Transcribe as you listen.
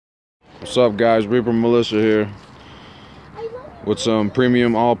What's up, guys? Reaper Militia here with some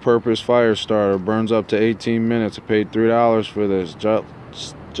premium all-purpose fire starter. Burns up to 18 minutes. I paid $3 for this.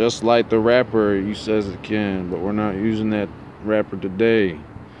 Just like the wrapper, you says it can, but we're not using that wrapper today.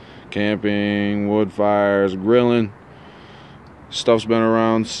 Camping, wood fires, grilling. Stuff's been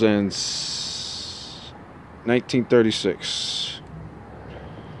around since 1936.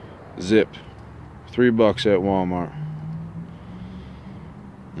 Zip. $3 at Walmart.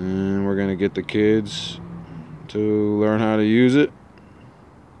 And we're gonna get the kids to learn how to use it.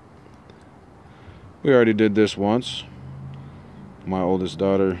 We already did this once. My oldest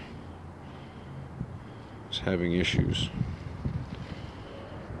daughter is having issues,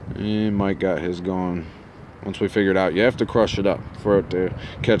 and Mike got his going. Once we figured out you have to crush it up for it to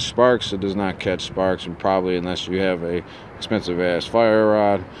catch sparks. It does not catch sparks, and probably unless you have a expensive ass fire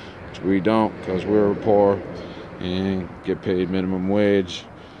rod, which we don't because we're poor and get paid minimum wage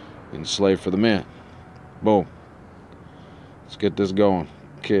and slave for the man. Boom. Let's get this going.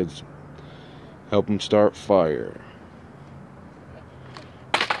 Kids, help them start fire.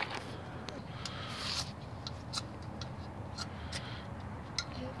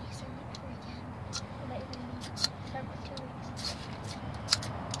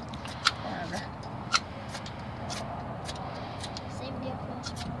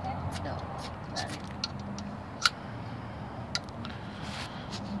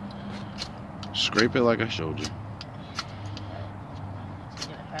 Scrape it like I showed you.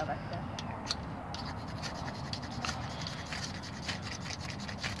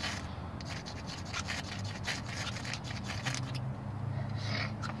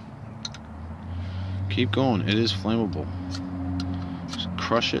 Keep going. It is flammable. Just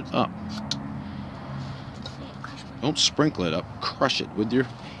crush it up. Don't sprinkle it up. Crush it with your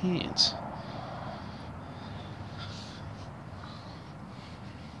hands.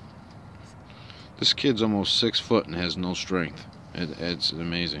 This kid's almost 6 foot and has no strength. It's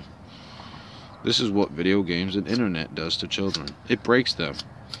amazing. This is what video games and internet does to children. It breaks them.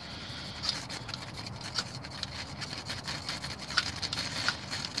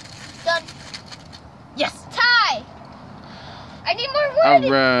 Done. Yes. Tie. I need more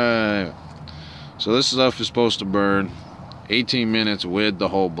wood. Alright. So this stuff is supposed to burn 18 minutes with the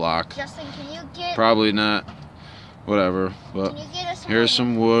whole block. Justin, can you get... Probably not. Whatever. But can you get us here's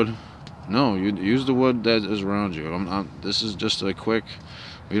some wood. No, you use the wood that is around you. This is just a quick.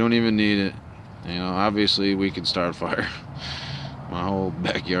 We don't even need it. You know, obviously we can start fire. My whole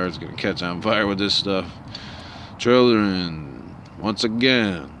backyard's gonna catch on fire with this stuff. Children, once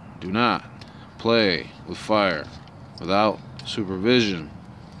again, do not play with fire without supervision.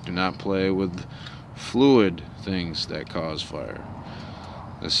 Do not play with fluid things that cause fire.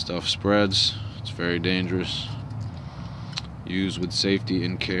 This stuff spreads. It's very dangerous. Use with safety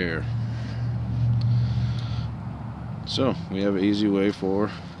and care. So, we have an easy way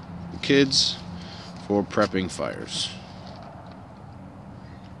for the kids for prepping fires.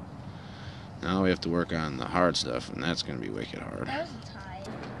 Now we have to work on the hard stuff, and that's going to be wicked hard. That was a tie.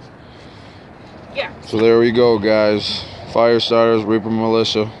 Yeah. So there we go, guys. Fire starters, Reaper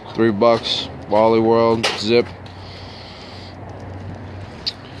Militia, $3. Wally World, Zip.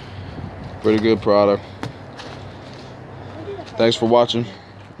 Pretty good product. Thanks for watching.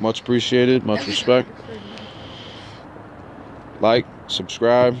 Much appreciated. Much respect. Like,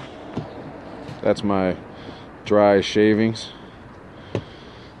 subscribe. That's my dry shavings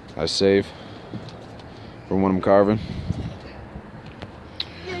I save from when I'm carving.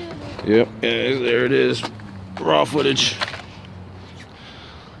 Yep, there it is. Raw footage.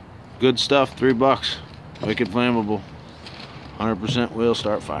 Good stuff. $3. Wicked flammable. 100% will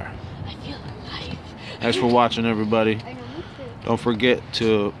start fire. I feel alive. Thanks for watching, everybody. I know, me too. Don't forget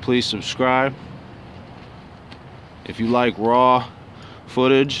to please subscribe. If you like raw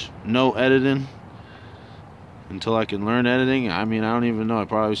footage, no editing, until I can learn editing, I mean, I don't even know. I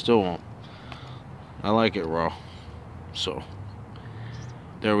probably still won't. I like it raw. So,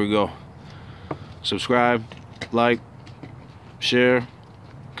 there we go. Subscribe, like, share,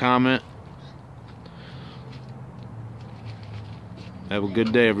 comment. Have a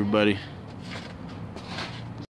good day, everybody.